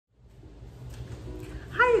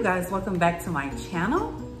you guys, welcome back to my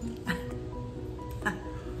channel.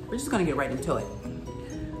 We're just gonna get right into it.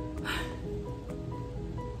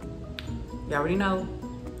 You already know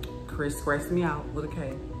Chris scratched me out with a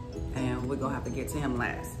K, and we're gonna have to get to him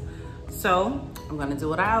last. So I'm gonna do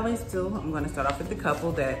what I always do. I'm gonna start off with the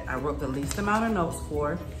couple that I wrote the least amount of notes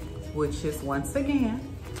for, which is once again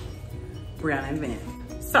Brianna and Vince.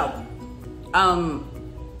 So I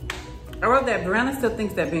wrote that Brianna still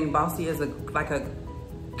thinks that being bossy is like a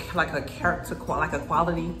character, like a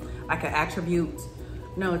quality, like an attribute.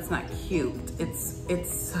 No, it's not cute.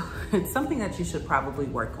 It's something that you should probably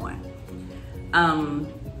work on.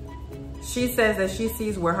 She says that she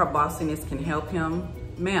sees where her bossiness can help him.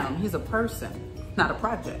 Ma'am, he's a person, not a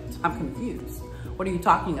project. I'm confused. What are you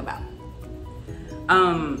talking about?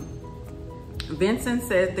 Vincent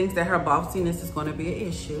said thinks that her bossiness is going to be an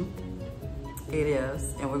issue. It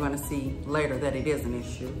is, and we're going to see later that it is an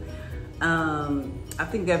issue. I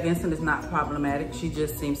think that Vincent is not problematic. She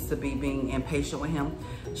just seems to be being impatient with him.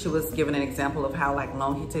 She was given an example of how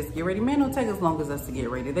long he takes to get ready. Men don't take as long as us to get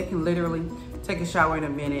ready. They can literally take a shower in a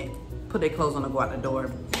minute, put their clothes on and go out the door.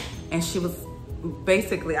 And she was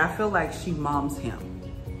basically, I feel like she moms him.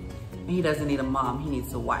 And he doesn't need a mom, he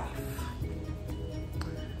needs a wife.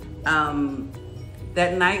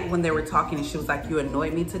 That night when they were talking and she was like, you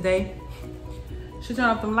annoyed me today. She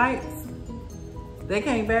turned off them lights. They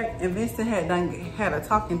came back and Vincent had a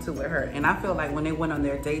talking to with her. And I feel like when they went on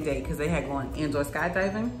their date, because they had gone indoor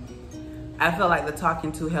skydiving, I feel like the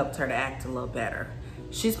talking to helped her to act a little better.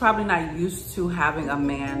 She's probably not used to having a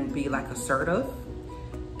man be like assertive.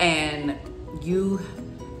 And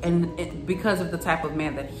because of the type of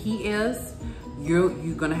man that he is, you're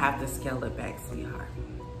gonna have to scale it back, sweetheart.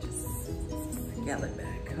 Just scale it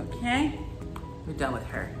back, okay? We're done with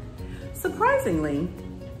her. Surprisingly,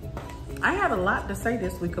 I had a lot to say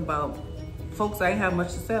this week about folks I didn't have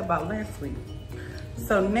much to say about last week.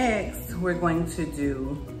 So next, we're going to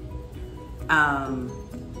do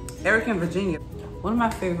Eric and Virginia. One of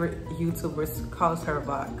my favorite YouTubers calls her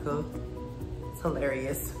Vodka. It's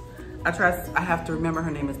hilarious. I have to remember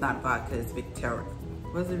her name is not Vodka, it's Victoria.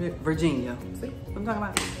 What is it? Virginia. See what I'm talking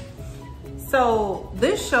about? So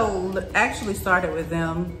this show actually started with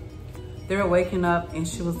them. They were waking up and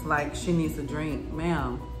she was like, she needs a drink.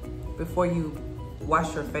 Ma'am, before you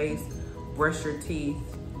wash your face, brush your teeth,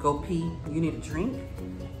 go pee, you need a drink?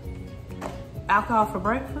 Alcohol for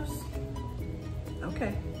breakfast?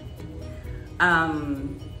 Okay.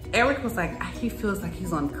 Eric was like, he feels like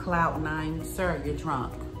he's on cloud 9. Sir, you're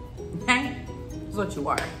drunk. Okay? That's what you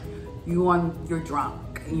are. You're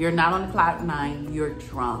drunk. You're not on cloud 9, you're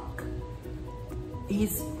drunk.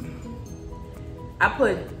 I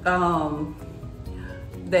put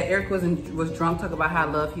that Eric was drunk, talk about how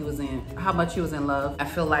much he was in love. I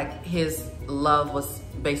feel like his love was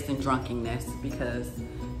based in drunkenness because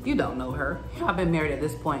you don't know her. I've been married at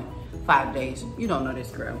this point 5 days. You don't know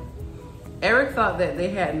this girl. Eric thought that they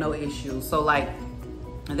had no issues. So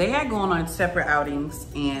they had gone on separate outings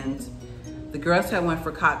and the girls had went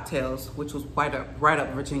for cocktails, which was right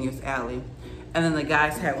up Virginia's alley. And then the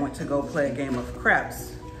guys had went to go play a game of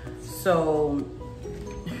craps. So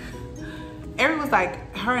Eric was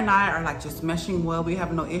like, her and I are just meshing well. We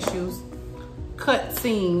have no issues. Cut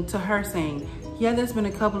scene to her saying, yeah, there's been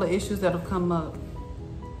a couple of issues that have come up.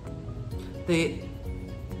 The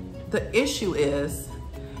issue is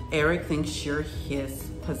Eric thinks you're his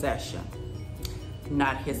possession,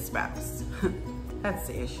 not his spouse. That's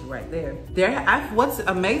the issue right there. What's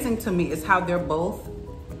amazing to me is how they're both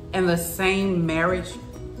in the same marriage,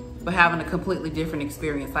 but having a completely different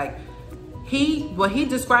experience. What he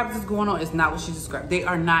describes as going on is not what she described. They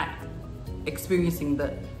are not experiencing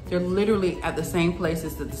they're literally at the same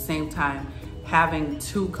places at the same time, having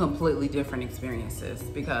two completely different experiences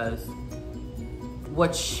because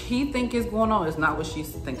what he think is going on is not what she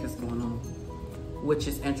think is going on, which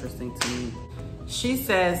is interesting to me. She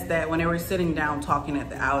says that when they were sitting down talking at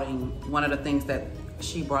the outing, one of the things that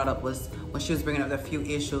she brought up was when she was bringing up a few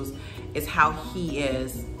issues is how he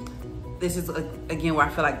is. This is again where I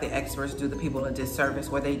feel like the experts do the people a disservice,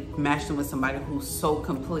 where they match them with somebody who's so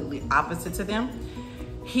completely opposite to them.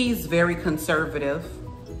 He's very conservative,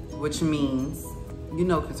 which means, you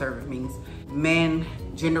know, conservative means men,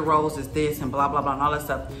 gender roles is this and blah, blah, blah, and all that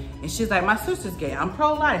stuff. And she's like, my sister's gay. I'm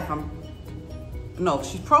pro-life. No,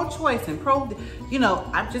 she's pro-choice and you know,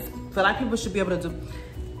 I just feel like people should be able to do,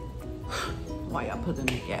 why y'all put them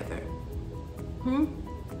together?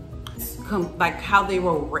 How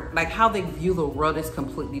they view the world is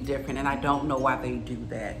completely different, and I don't know why they do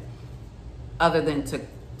that, other than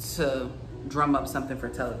to drum up something for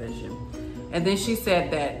television. And then she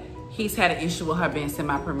said that he's had an issue with her being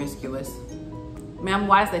semi-promiscuous. Ma'am,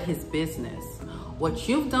 why is that his business? What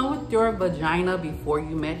you've done with your vagina before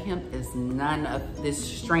you met him is none of this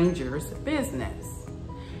stranger's business.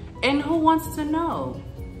 And who wants to know?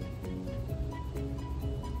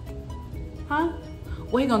 Huh?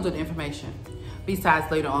 What he gonna do with the information?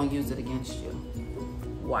 Besides later on use it against you.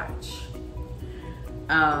 Watch.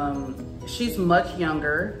 She's much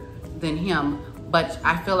younger than him, but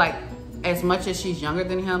I feel like as much as she's younger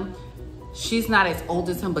than him, she's not as old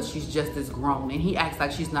as him, but she's just as grown. And he acts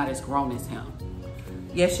like she's not as grown as him.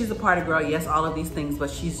 Yes, she's a party girl. Yes, all of these things, but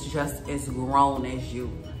she's just as grown as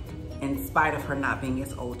you, in spite of her not being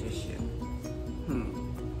as old as you.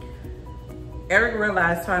 Eric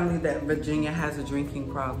realized finally that Virginia has a drinking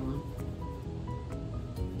problem.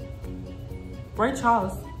 Ray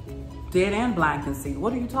Charles, dead and blind, can see.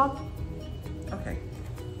 What are you talking? Okay.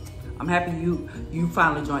 I'm happy you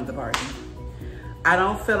finally joined the party. I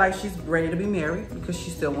don't feel like she's ready to be married because she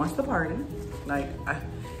still wants to party.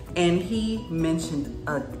 And he mentioned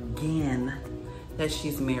again that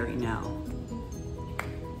she's married now.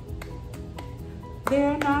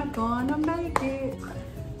 They're not gonna make it.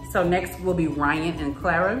 So next will be Ryan and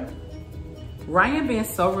Clara. Ryan being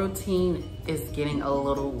so routine is getting a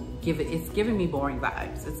little, it's giving me boring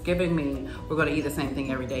vibes. It's giving me, we're gonna eat the same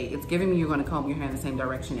thing every day. It's giving me, you're gonna comb your hair in the same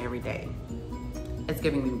direction every day. It's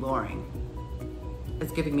giving me boring.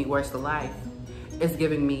 It's giving me worse to life. It's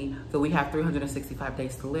giving me that we have 365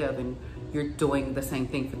 days to live and you're doing the same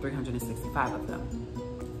thing for 365 of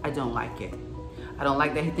them. I don't like it. I don't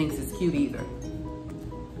like that he thinks it's cute either.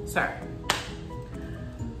 Sir.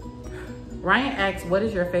 Ryan asked, what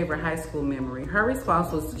is your favorite high school memory? Her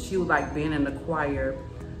response was she would like being in the choir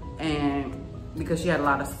and because she had a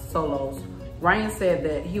lot of solos. Ryan said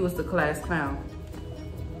that he was the class clown.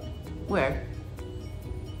 Where?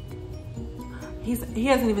 He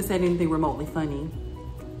hasn't even said anything remotely funny.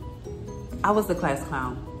 I was the class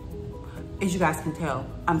clown. As you guys can tell,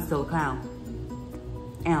 I'm still a clown.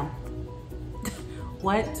 Am.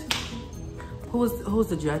 What? Who's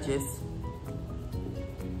the judges?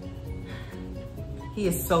 He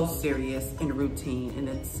is so serious and routine and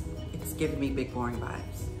it's giving me big boring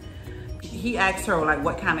vibes. He asked her like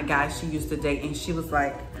what kind of guys she used to date and she was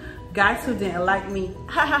like, guys who didn't like me,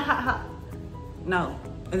 ha ha ha ha. No.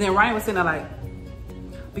 And then Ryan was sitting there like,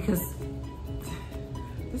 because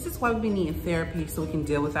this is why we be needing therapy so we can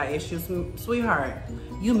deal with our issues. Sweetheart,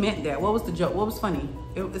 you meant that. What was the joke? What was funny?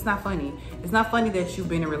 It's not funny. It's not funny that you've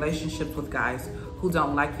been in relationships with guys who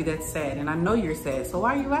don't like you. That's sad. And I know you're sad. So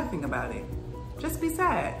why are you laughing about it? Just be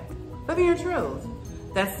sad. Live in your truth.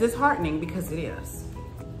 That's disheartening because it is.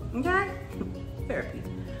 Okay? Therapy.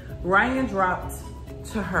 Ryan dropped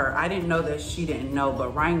to her. I didn't know that she didn't know,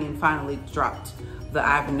 but Ryan finally dropped the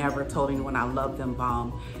I've never told anyone I love them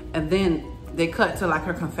bomb. And then they cut to like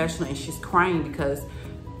her confessional and she's crying because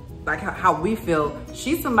like how we feel,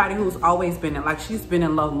 she's somebody who's always been in, like she's been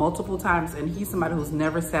in love multiple times and he's somebody who's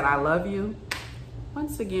never said I love you.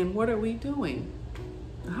 Once again, what are we doing?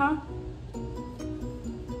 Huh?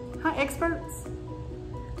 Huh, experts?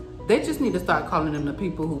 They just need to start calling them the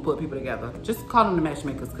people who put people together. Just call them the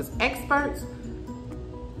matchmakers because experts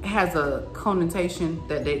has a connotation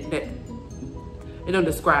that it don't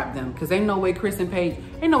describe them because ain't no way Chris and Paige,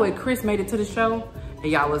 ain't no way Chris made it to the show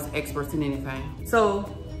and y'all was experts in anything.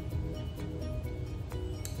 So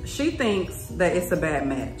she thinks that it's a bad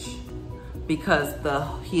match because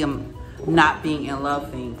him not being in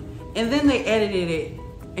love thing. And then they edited it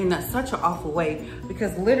in such an awful way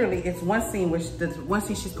because literally it's one scene where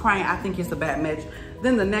she's crying, I think it's a bad match.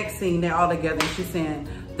 Then the next scene, they're all together and she's saying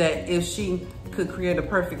that if she could create a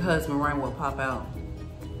perfect husband, Ryan will pop out.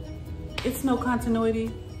 It's no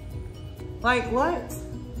continuity. Like what?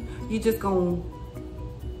 You just gonna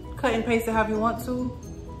cut and paste it however you want to?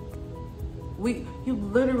 You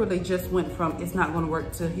literally just went from it's not gonna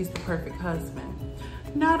work to he's the perfect husband.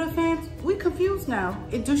 Now the fans, we confused now.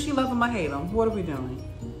 Do she love him or hate him? What are we doing?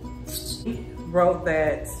 She wrote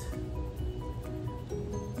that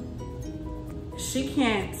she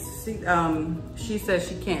can't see, she says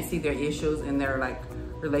she can't see their issues in their like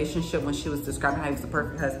relationship when she was describing how he was the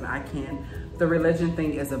perfect husband. I can. The religion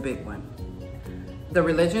thing is a big one. The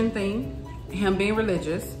religion thing, him being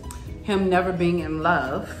religious, him never being in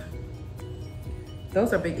love,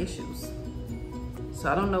 those are big issues.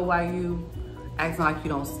 So I don't know why you acting like you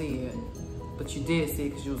don't see it, but you did see it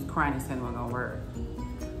because you was crying and saying it wasn't gonna work.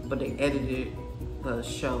 But they edited the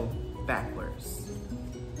show backwards.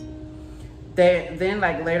 Then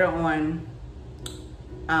like later on,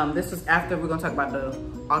 this was after we're gonna talk about the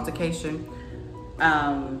altercation.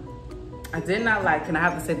 I did not like, and I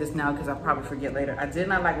have to say this now because I'll probably forget later. I did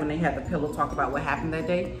not like when they had the pillow talk about what happened that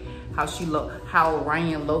day. How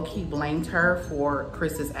Ryan low-key blamed her for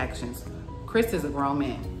Chris's actions. Chris is a grown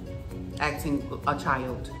man, acting a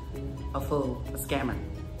child, a fool, a scammer.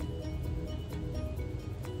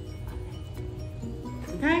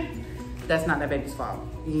 Okay? That's not that baby's fault.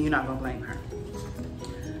 You're not gonna blame her.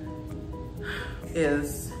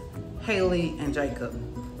 Is Haley and Jacob.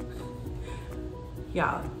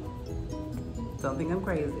 Y'all, don't think I'm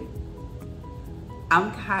crazy.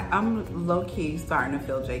 I'm low-key starting to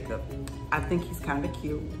feel Jacob. I think he's kind of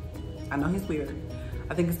cute. I know he's weird.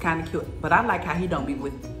 I think he's kind of cute, but I like how he don't be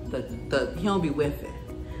with he don't be with it.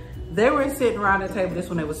 They were sitting around the table. This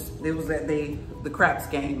one it was at the craps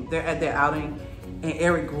game. They're at their outing, and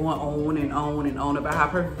Eric going on and on and on about how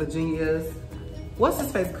perfect Virginia is. What's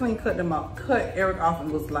his face? Clean cut them up. Cut Eric off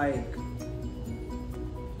and was like,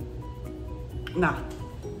 nah,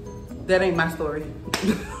 that ain't my story.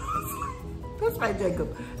 That's right,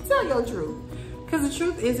 Jacob. Tell your truth. Because the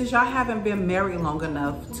truth is y'all haven't been married long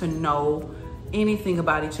enough to know anything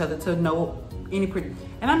about each other, to know any,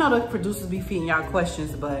 and I know the producers be feeding y'all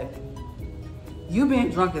questions, but you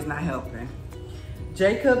being drunk is not helping.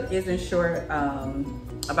 Jacob isn't sure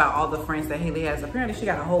about all the friends that Haley has. Apparently she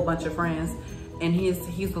got a whole bunch of friends, and he's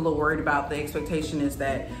a little worried about the expectation is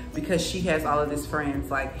that because she has all of these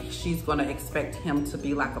friends, like she's gonna expect him to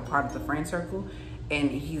be like a part of the friend circle, and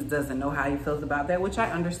he doesn't know how he feels about that, which I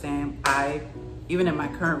understand. Even in my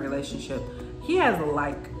current relationship, he has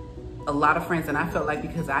like a lot of friends, and I felt like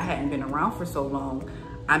because I hadn't been around for so long,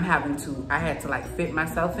 I had to like fit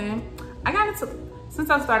myself in. Since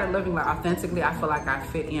I started living like authentically, I feel like I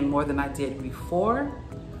fit in more than I did before,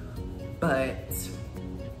 but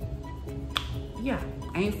yeah,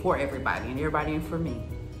 I ain't for everybody, and everybody ain't for me,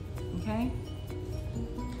 okay?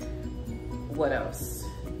 What else?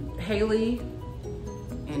 Haley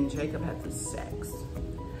and Jacob had the sex.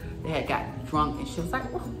 They had got drunk, and she was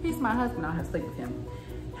like, well, he's my husband, I'll have to sleep with him.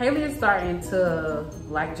 Haley is starting to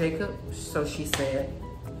like Jacob, so she said.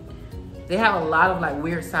 They have a lot of like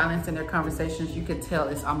weird silence in their conversations. You could tell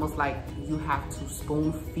it's almost like you have to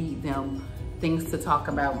spoon feed them things to talk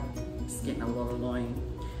about. It's getting a little annoying.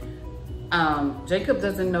 Jacob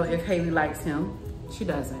doesn't know if Haley likes him. She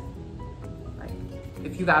doesn't. Like,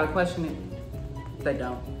 if you gotta question it, they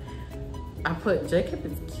don't. I put Jacob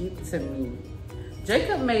is cute to me.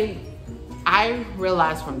 I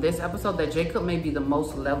realized from this episode that Jacob may be the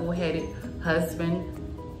most level-headed husband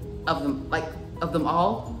of them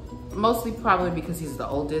all. Mostly probably because he's the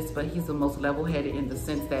oldest, but he's the most level-headed in the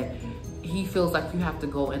sense that he feels like you have to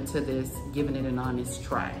go into this giving it an honest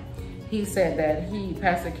try. He said that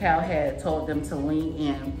Pastor Cal had told them to lean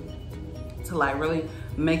in to like really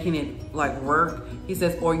making it like work. He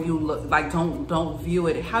says, or you look like, don't view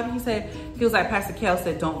it. How did he say it? He was like, Pastor Cal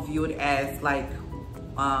said, don't view it as like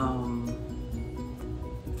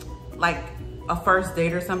a first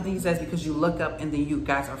date or something. He says, because you look up and then you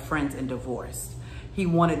guys are friends and divorced. He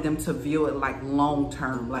wanted them to view it like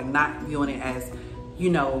long-term, like not viewing it as, you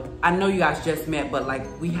know, I know you guys just met, but like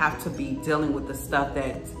we have to be dealing with the stuff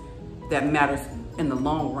that matters in the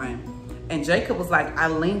long run. And Jacob was like, I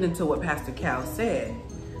leaned into what Pastor Cal said.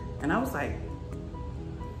 And I was like,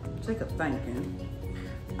 Jacob thinking.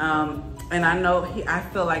 And I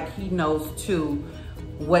feel like he knows too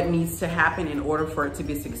what needs to happen in order for it to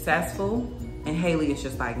be successful. And Haley is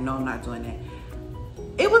just like, no, I'm not doing that.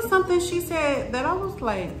 It was something she said that I was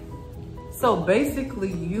like, so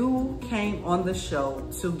basically you came on the show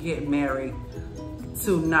to get married,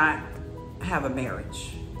 to not have a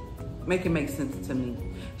marriage. Make it make sense to me.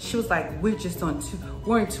 She was like,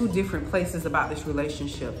 we're in two different places about this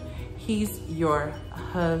relationship. He's your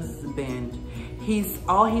husband.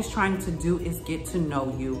 All he's trying to do is get to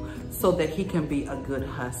know you so that he can be a good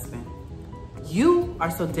husband. You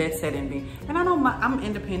are so dead set in me. And I know I'm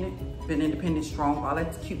independent, been independent, strong, all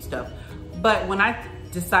that cute stuff. But when I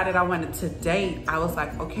decided I wanted to date, I was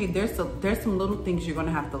like, okay, there's some little things you're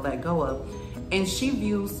gonna have to let go of. And she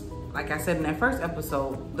views, like I said in that first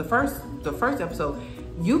episode, the first episode,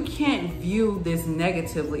 you can't view this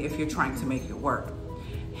negatively if you're trying to make it work.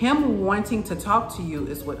 Him wanting to talk to you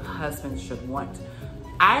is what husbands should want.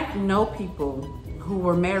 I know people who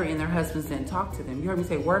were married and their husbands didn't talk to them. You heard me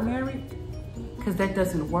say we're married? Because that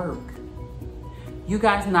doesn't work. You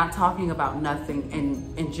guys not talking about nothing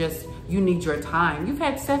and just, you need your time. You've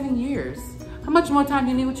had 7 years. How much more time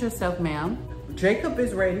do you need with yourself, ma'am? Jacob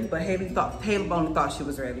is ready, but Haley only thought she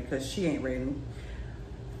was ready because she ain't ready.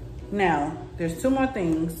 Now, there's 2 more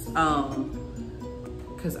things.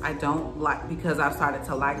 Because I've started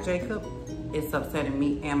to like Jacob, it's upsetting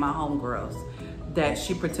me and my homegirls. that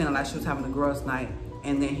she pretended like she was having a girls' night,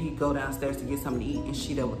 and then he'd go downstairs to get something to eat, and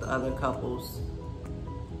she there with the other couples.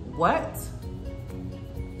 What?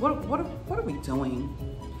 What are we doing?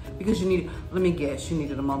 Because you need, let me guess, you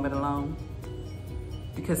needed a moment alone?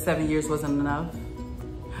 Because 7 years wasn't enough?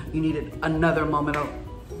 You needed another moment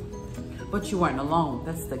but you weren't alone.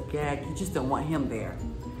 That's the gag. You just didn't want him there.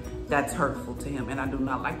 That's hurtful to him, and I do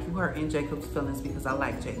not like you hurting Jacob's feelings because I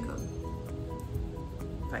like Jacob.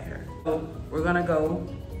 Fight her. So we're gonna go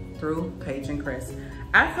through Paige and Chris.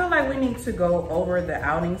 I feel like we need to go over the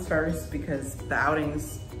outings first because the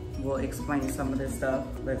outings will explain some of this stuff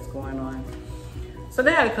that's going on. So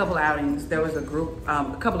they had a couple outings. There was a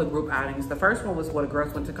couple of group outings. The first one was where the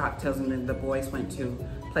girls went to cocktails and then the boys went to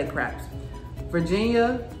play craps.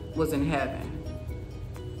 Virginia was in heaven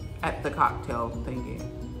at the cocktail thingy,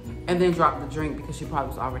 and then dropped the drink because she probably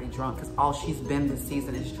was already drunk because all she's been this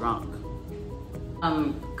season is drunk.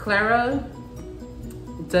 Clara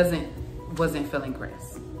wasn't feeling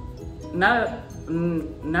Chris. Now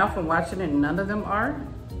from watching it, none of them are.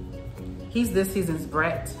 He's this season's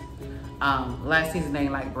Brett. Last season they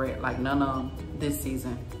ain't like Brett. Like none of them this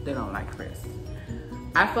season, they don't like Chris.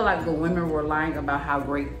 I feel like the women were lying about how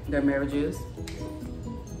great their marriage is.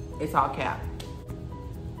 It's all cap.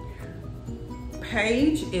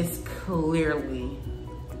 Paige is clearly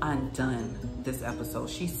undone this episode.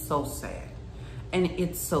 She's so sad. And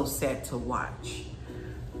it's so sad to watch.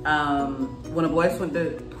 When the boys went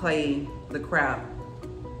to play the crap,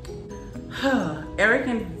 Eric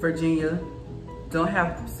and Virginia don't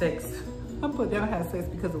have sex. I put they don't have sex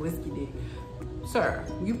because of whiskey dick. Sir,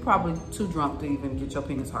 you probably too drunk to even get your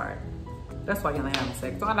penis hard. That's why y'all ain't having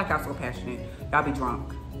sex. So I like y'all so passionate. Y'all be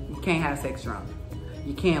drunk. You can't have sex drunk.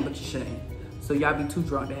 You can, but you shouldn't. So y'all be too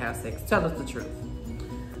drunk to have sex. Tell us the truth.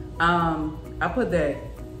 I put that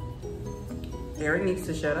Eric needs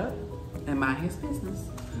to shut up and mind his business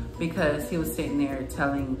because he was sitting there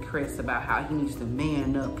telling Chris about how he needs to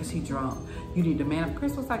man up because he's drunk. You need to man up.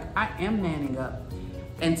 Chris was like, I am manning up.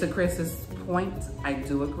 And to Chris's point, I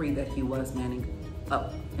do agree that he was manning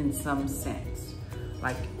up in some sense.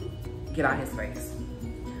 Like, get out his face.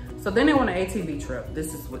 So then they went on an ATV trip.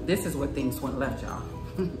 This is what things went left, y'all.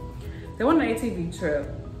 They went on an ATV trip.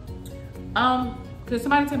 Could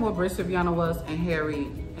somebody tell me what Britt Viviana was and Harry,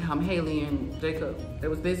 Haley and Jacob? They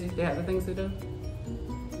was busy, they had the things to do.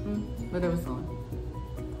 What they was doing?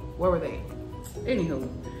 Where were they? Anywho,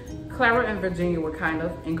 Clara and Virginia were kind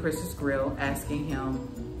of in Chris's grill asking him,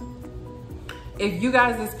 if you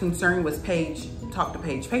guys' concern was Paige, talk to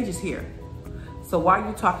Paige. Paige is here. So why are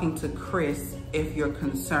you talking to Chris if your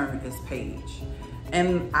concern is Paige?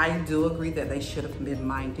 And I do agree that they should have been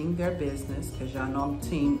minding their business because y'all know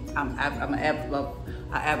I'm an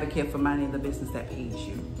advocate for minding the business that pays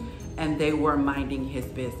you. And they were minding his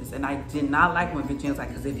business. And I did not like when Virginia was like,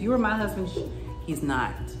 because if you were my husband, he's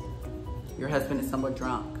not. Your husband is somewhat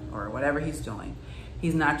drunk or whatever he's doing.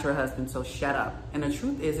 He's not your husband, so shut up. And the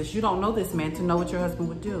truth is you don't know this man to know what your husband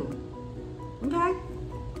would do. Okay?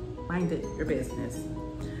 Mind it, your business.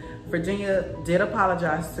 Virginia did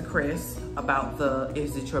apologize to Chris about the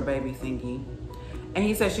is it your baby thingy. And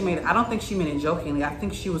he said she made it, I don't think she meant it jokingly. I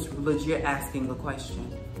think she was legit asking a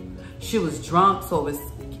question. She was drunk, so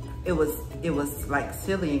it was like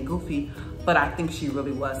silly and goofy, but I think she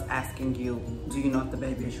really was asking you, do you know if the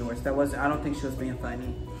baby is yours? I don't think she was being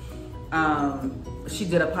funny. She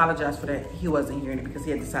did apologize for that. He wasn't hearing it because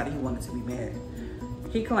he had decided he wanted to be married.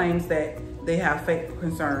 He claims that they have fake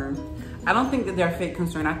concern. I don't think that they're fake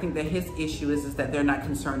concern. I think that his issue is that they're not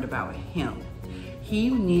concerned about him. He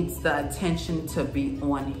needs the attention to be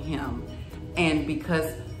on him. And because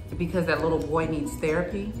that little boy needs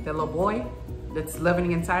therapy, that little boy that's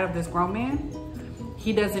living inside of this grown man,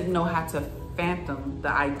 he doesn't know how to fathom the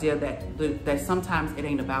idea that sometimes it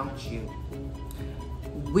ain't about you.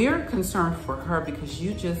 We're concerned for her because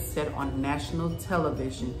you just said on national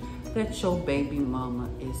television that your baby mama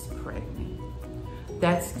is pregnant.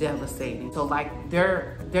 That's devastating. So like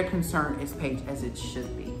their concern is Paige as it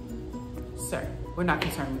should be. Sir, we're not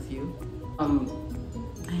concerned with you.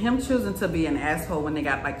 Him choosing to be an asshole when they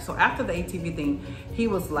got like, so after the ATV thing, he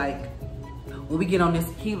was like, when we get on this,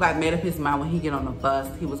 he like made up his mind when he get on the bus,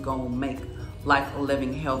 he was gonna make life a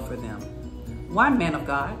living hell for them. Why, man of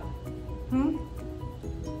God?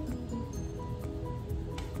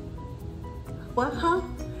 What, huh?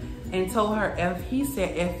 And told her, he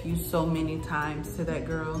said F you so many times to that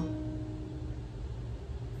girl.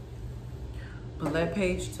 But let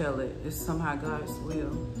Paige tell it. It's somehow God's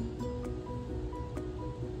will.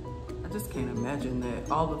 I just can't imagine that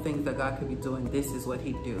all the things that God could be doing, this is what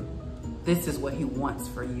he'd do. This is what he wants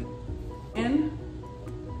for you. And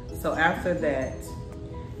So after that,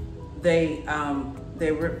 they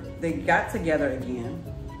got together again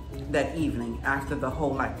that evening after the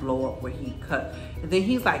whole like blow up where he cut. And then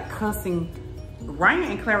he's like cussing. Ryan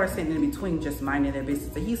and Clara sitting in between just minding their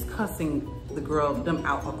business. So he's cussing them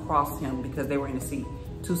out across him because they were in the seat,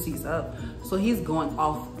 2 seats up. So he's going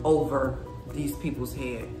off over these people's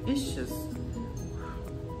head. It's just,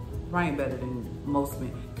 Ryan better than most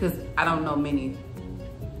men. Because I don't know many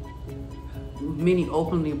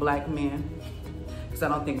openly black men. Because I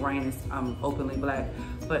don't think Ryan is openly black.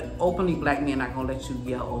 But openly black men not gonna let you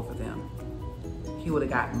yell over them. He would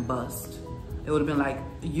have gotten bust. It would have been like,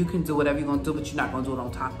 you can do whatever you're gonna do, but you're not gonna do it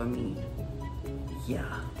on top of me.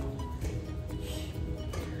 Yeah.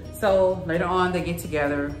 So later on, they get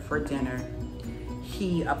together for dinner.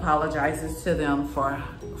 He apologizes to them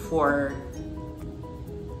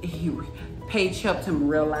Paige helped him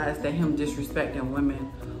realize that him disrespecting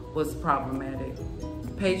women was problematic.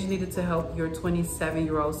 Paige needed to help your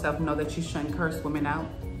 27-year-old self know that you shouldn't curse women out.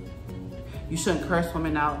 You shouldn't curse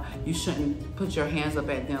women out. You shouldn't put your hands up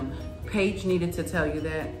at them. Paige needed to tell you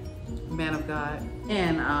that, man of God.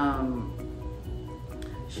 And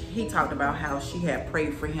he talked about how she had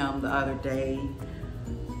prayed for him the other day.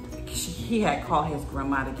 He had called his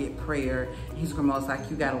grandma to get prayer. His grandma was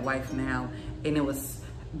like, you got a wife now. And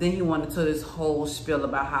then he wanted to tell this whole spiel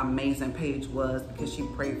about how amazing Paige was because she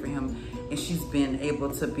prayed for him. And she's been able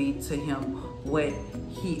to be to him what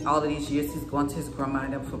all of these years he's going to his grandma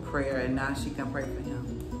and them for prayer, and now she can pray for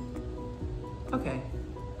him. Okay.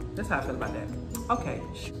 That's how I feel about that. Okay.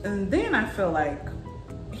 And then I feel like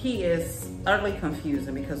he is utterly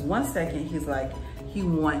confusing because one second he's like, he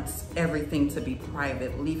wants everything to be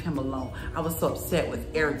private, leave him alone. I was so upset with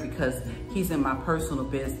Eric because he's in my personal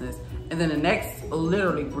business. And then the next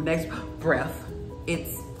breath,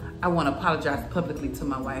 it's, I want to apologize publicly to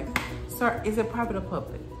my wife. Sir, is it private or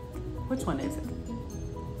public? Which one is it?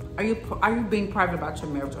 Are you being private about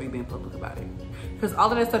your marriage or are you being public about it? Because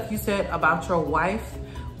all of that stuff you said about your wife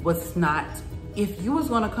was not, if you was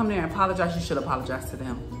gonna come there and apologize, you should apologize to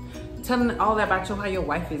them. Telling all that about how your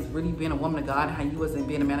wife is really being a woman of God and how you wasn't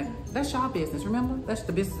being a man, that's y'all business, remember? That's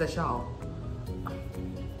the business that's y'all.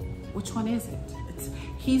 Which one is it?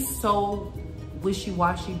 He's so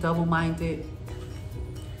wishy-washy, double-minded.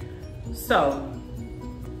 So,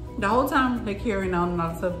 the whole time they're carrying on and all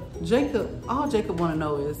that stuff, all Jacob wanna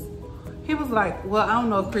know is, he was like, well, I don't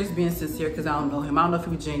know if Chris being sincere because I don't know him. I don't know if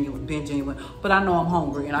he was being genuine, but I know I'm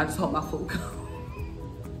hungry and I just hope my food comes.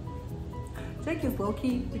 Jake is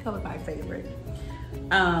low-key becoming my favorite.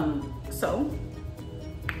 So,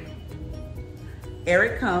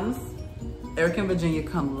 Eric and Virginia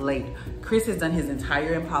come late. Chris has done his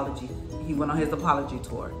entire apology. He went on his apology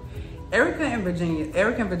tour. Eric and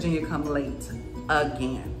Virginia come late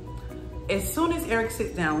again. As soon as Eric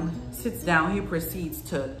sits down, he proceeds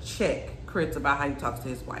to check Chris about how he talks to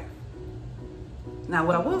his wife. Now,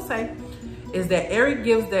 what I will say is that Eric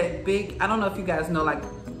gives that big, I don't know if you guys know, like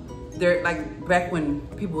back when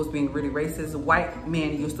people was being really racist, white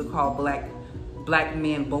men used to call black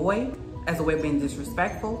men boy as a way of being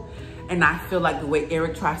disrespectful. And I feel like the way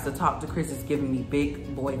Eric tries to talk to Chris is giving me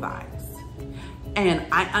big boy vibes. And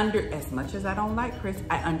as much as I don't like Chris,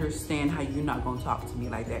 I understand how you're not gonna talk to me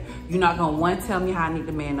like that. You're not gonna, one, tell me how I need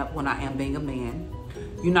to man up when I am being a man.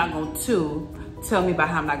 You're not gonna, two, tell me about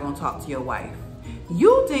how I'm not gonna talk to your wife.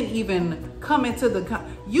 You didn't even come into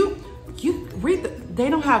they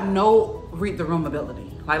don't have no read the room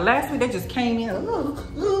ability. Like last week, they just came in,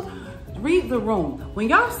 read the room. When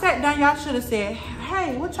y'all sat down, y'all should have said,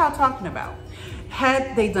 hey, what y'all talking about?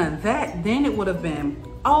 Had they done that, then it would have been,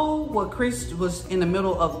 oh, well, Chris was in the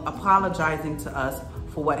middle of apologizing to us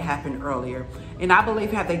for what happened earlier. And I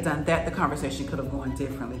believe had they done that, the conversation could have gone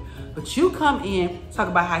differently. But you come in, talk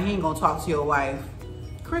about how he ain't gonna talk to your wife.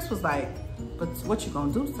 Chris was like, but what you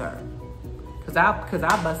gonna do, sir?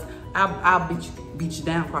 I'll beat you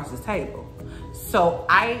down across the table. So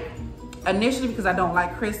initially, because I don't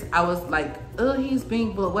like Chris, I was like, oh, he's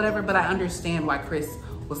being whatever, but I understand why Chris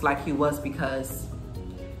was like he was, because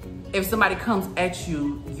if somebody comes at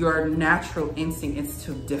you, your natural instinct is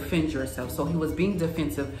to defend yourself. So he was being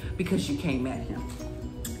defensive because you came at him.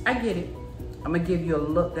 I get it. I'm gonna give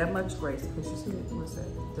you that much grace, because you see it, what's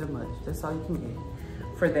that much, that's all you can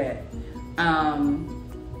get for that.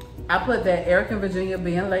 I put that Eric and Virginia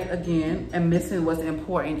being late again and missing what's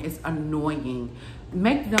important is annoying.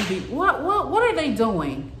 Make them be, what are they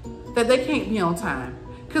doing that they can't be on time?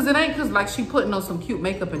 Because it ain't because like she putting on some cute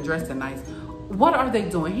makeup and dressing nice. What are they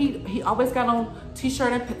doing? He always got on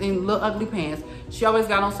t-shirt and little ugly pants. She always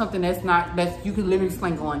got on something that you could literally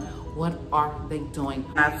sling on. What are they doing?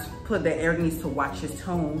 I've put that Eric needs to watch his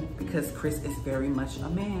tone because Chris is very much a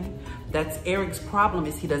man. That's Eric's problem,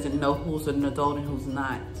 is he doesn't know who's an adult and who's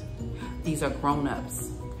not. These are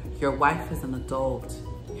grown-ups. Your wife is an adult.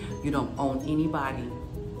 You don't own anybody.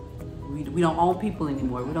 We don't own people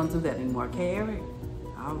anymore. We don't do that anymore, okay, Eric?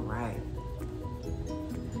 All right.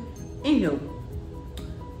 Anywho,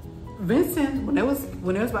 Vincent, when they was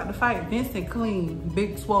about to fight, Vincent clean,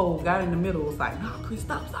 big swole, got in the middle, was like, no, Chris,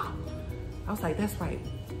 stop. I was like, that's right.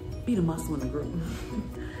 Be the muscle in the group.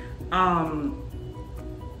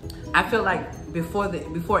 I feel like before it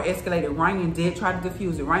escalated, Ryan did try to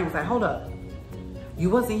defuse it. Ryan was like, hold up. You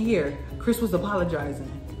wasn't here. Chris was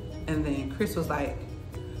apologizing. And then Chris was like,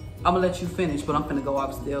 I'm gonna let you finish, but I'm gonna go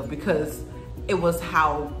off still, because it was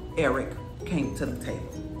how Eric came to the table.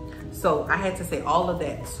 So I had to say all of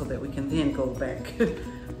that so that we can then go back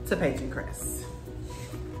to Paige and Chris.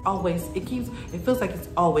 Always, it feels like it's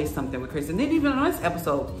always something with Chris. And then even on this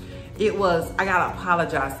episode, it was, I gotta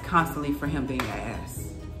apologize constantly for him being an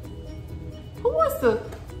ass. Who wants to,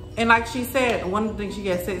 and like she said, one of the things she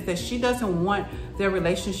had said is that she doesn't want their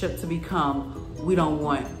relationship to become, we don't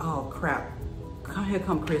want, oh crap, here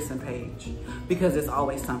come Chris and Paige, because it's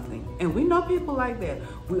always something. And we know people like that.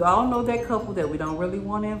 We all know that couple that we don't really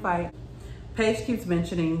want to invite. Paige keeps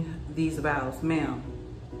mentioning these vows. Ma'am,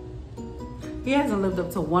 he hasn't lived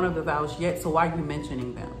up to one of the vows yet, so why are you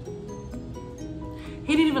mentioning them?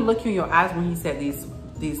 He didn't even look you in your eyes when he said these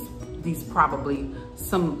probably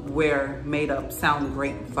somewhere made up sound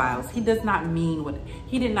great vows. He did not mean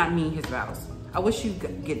his vows. I wish you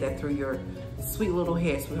could get that through your sweet little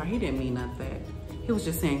head, sweetheart. He didn't mean none of that. He was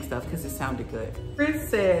just saying stuff because it sounded good. Chris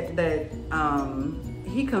said that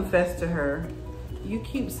he confessed to her. You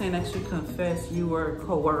keep saying that you confessed. You were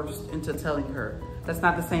coerced into telling her. That's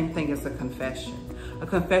not the same thing as a confession. A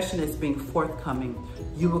confession is being forthcoming.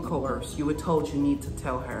 You were coerced. You were told you need to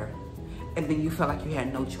tell her. And then you felt like you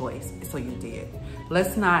had no choice, so you did.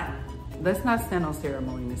 Let's not stand on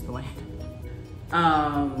ceremony, Mr.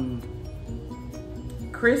 Wayne.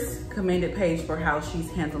 Chris commended Paige for how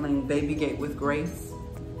she's handling Babygate with grace.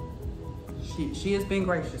 She has been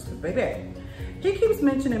gracious, baby. He keeps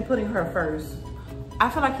mentioning putting her first. I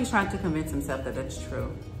feel like he's trying to convince himself that that's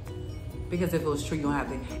true. Because if it was true, you don't have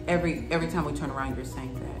to, every time we turn around, you're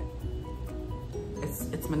saying that.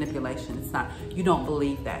 It's manipulation. It's not, you don't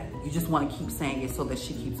believe that. You just want to keep saying it so that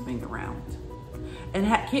she keeps being around. And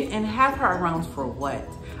have her around for what?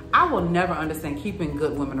 I will never understand keeping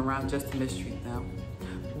good women around just to mistreat them.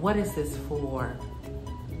 What is this for?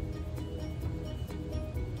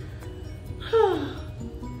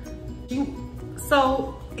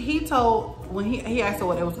 So he told, when he asked her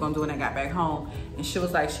what they was gonna do when they got back home, and she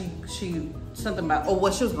was like, she something about, oh,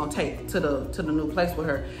 what she was gonna take to the new place with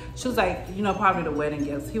her. She was like, you know, probably the wedding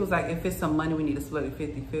gifts. He was like, if it's some money, we need to split it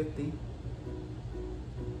 50-50.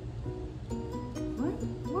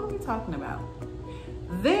 What are we talking about?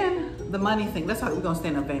 Then the money thing, that's how we're gonna stay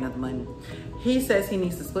in the vein of the money. He says he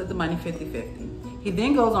needs to split the money 50-50. He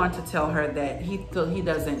then goes on to tell her that he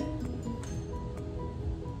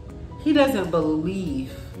doesn't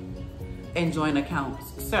believe in joint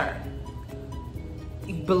accounts. Sir,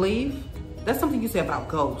 believe? That's something you say about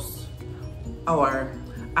ghosts. Or,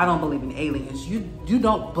 I don't believe in aliens. You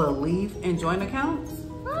don't believe in joint accounts?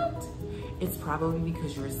 What? It's probably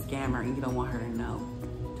because you're a scammer and you don't want her to know.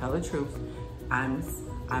 Tell the truth. I'm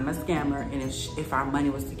a scammer, and if our money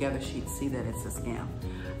was together, she'd see that it's a scam.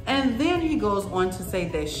 And then he goes on to say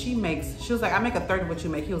that she was like, I make a third of what you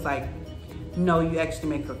make. He was like, no, you actually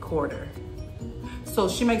make a quarter. So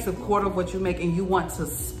she makes a quarter of what you make, and you want to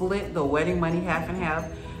split the wedding money half and half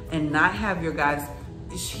and not have your guys,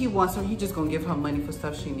 he just gonna give her money for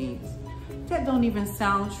stuff she needs. That don't even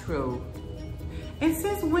sound true. And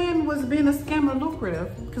since when was being a scammer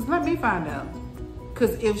lucrative? Because let me find out.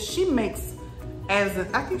 Because if she makes, I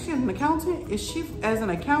think she's an accountant.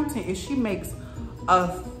 If she makes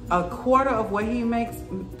a quarter of what he makes,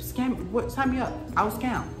 sign me up. I will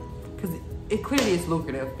scam. Because it clearly is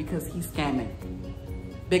lucrative because he's scamming.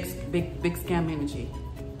 Big scam energy.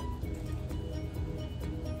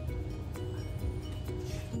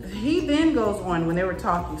 He then goes on when they were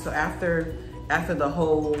talking. So after the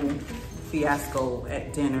whole fiasco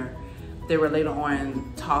at dinner, they were later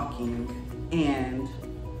on talking, and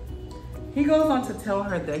he goes on to tell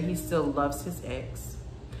her that he still loves his ex.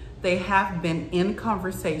 They have been in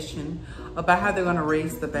conversation about how they're gonna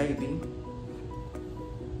raise the baby.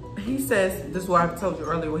 He says, this is what I told you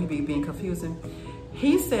earlier, where he be being confusing.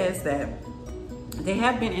 He says that they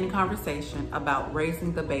have been in conversation about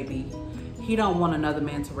raising the baby. He don't want another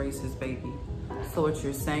man to raise his baby. So what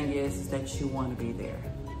you're saying is that you want to be there.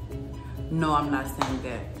 No, I'm not saying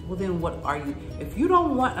that. Well, then what are you? If you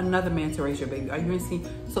don't want another man to raise your baby, are you insane?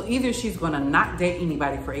 So either she's gonna not date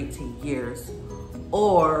anybody for 18 years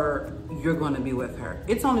or you're gonna be with her.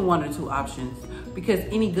 It's only one or two options, because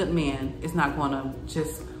any good man is not gonna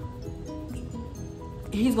just,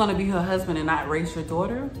 he's gonna be her husband and not raise your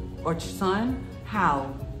daughter or son? How?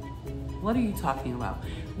 What are you talking about?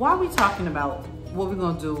 Why are we talking about what we're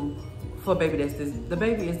gonna do for a baby that's this? The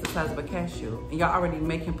baby is the size of a cashew, and y'all already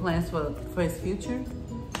making plans for his future?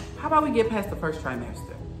 How about we get past the first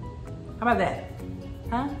trimester? How about that?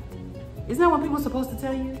 Huh? Isn't that what people are supposed to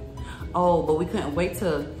tell you? Oh, but we couldn't wait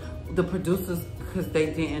till the producers, because they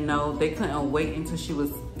didn't know, they couldn't wait until she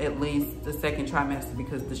was at least the second trimester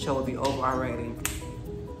because the show would be over already.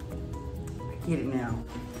 I get it now.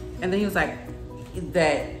 And then he was like,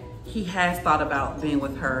 that he has thought about being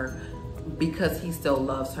with her because he still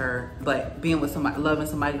loves her, but being with somebody, loving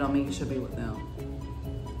somebody don't mean you should be with them.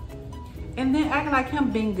 And then acting like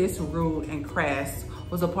him being this rude and crass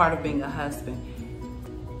was a part of being a husband.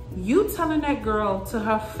 You telling that girl to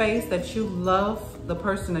her face that you love the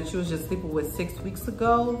person that you was just sleeping with 6 weeks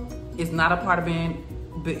ago is not a part of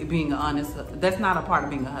being honest. That's not a part of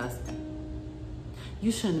being a husband.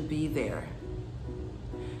 You shouldn't be there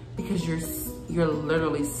because you're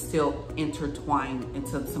literally still intertwined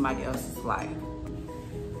into somebody else's life.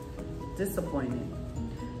 Disappointing.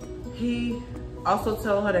 He also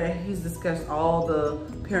told her that he's discussed all the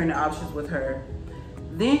parenting options with her.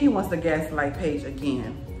 Then he wants to gaslight Paige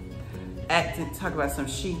again. Talk about some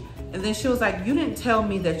shit. And then she was like, you didn't tell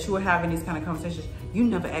me that you were having these kind of conversations. You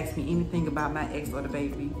never asked me anything about my ex or the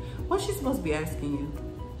baby. What's she supposed to be asking you?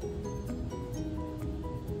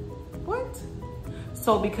 What?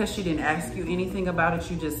 So because she didn't ask you anything about it,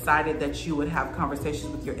 you decided that you would have conversations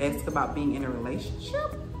with your ex about being in a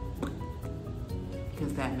relationship?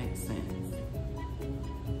 Because that makes sense.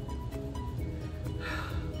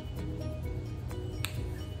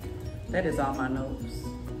 That is all my notes.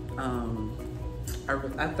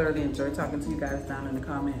 I thoroughly enjoyed talking to you guys down in the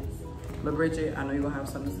comments. But Bridget, I know you're gonna have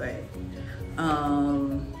something to say.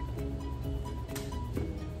 I'm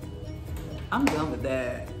done with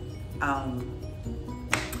that. I'm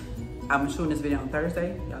shooting this video on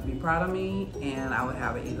Thursday. Y'all be proud of me, and I will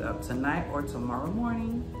have it either up tonight or tomorrow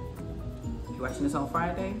morning. If you're watching this on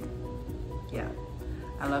Friday, yeah.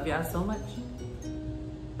 I love y'all so much.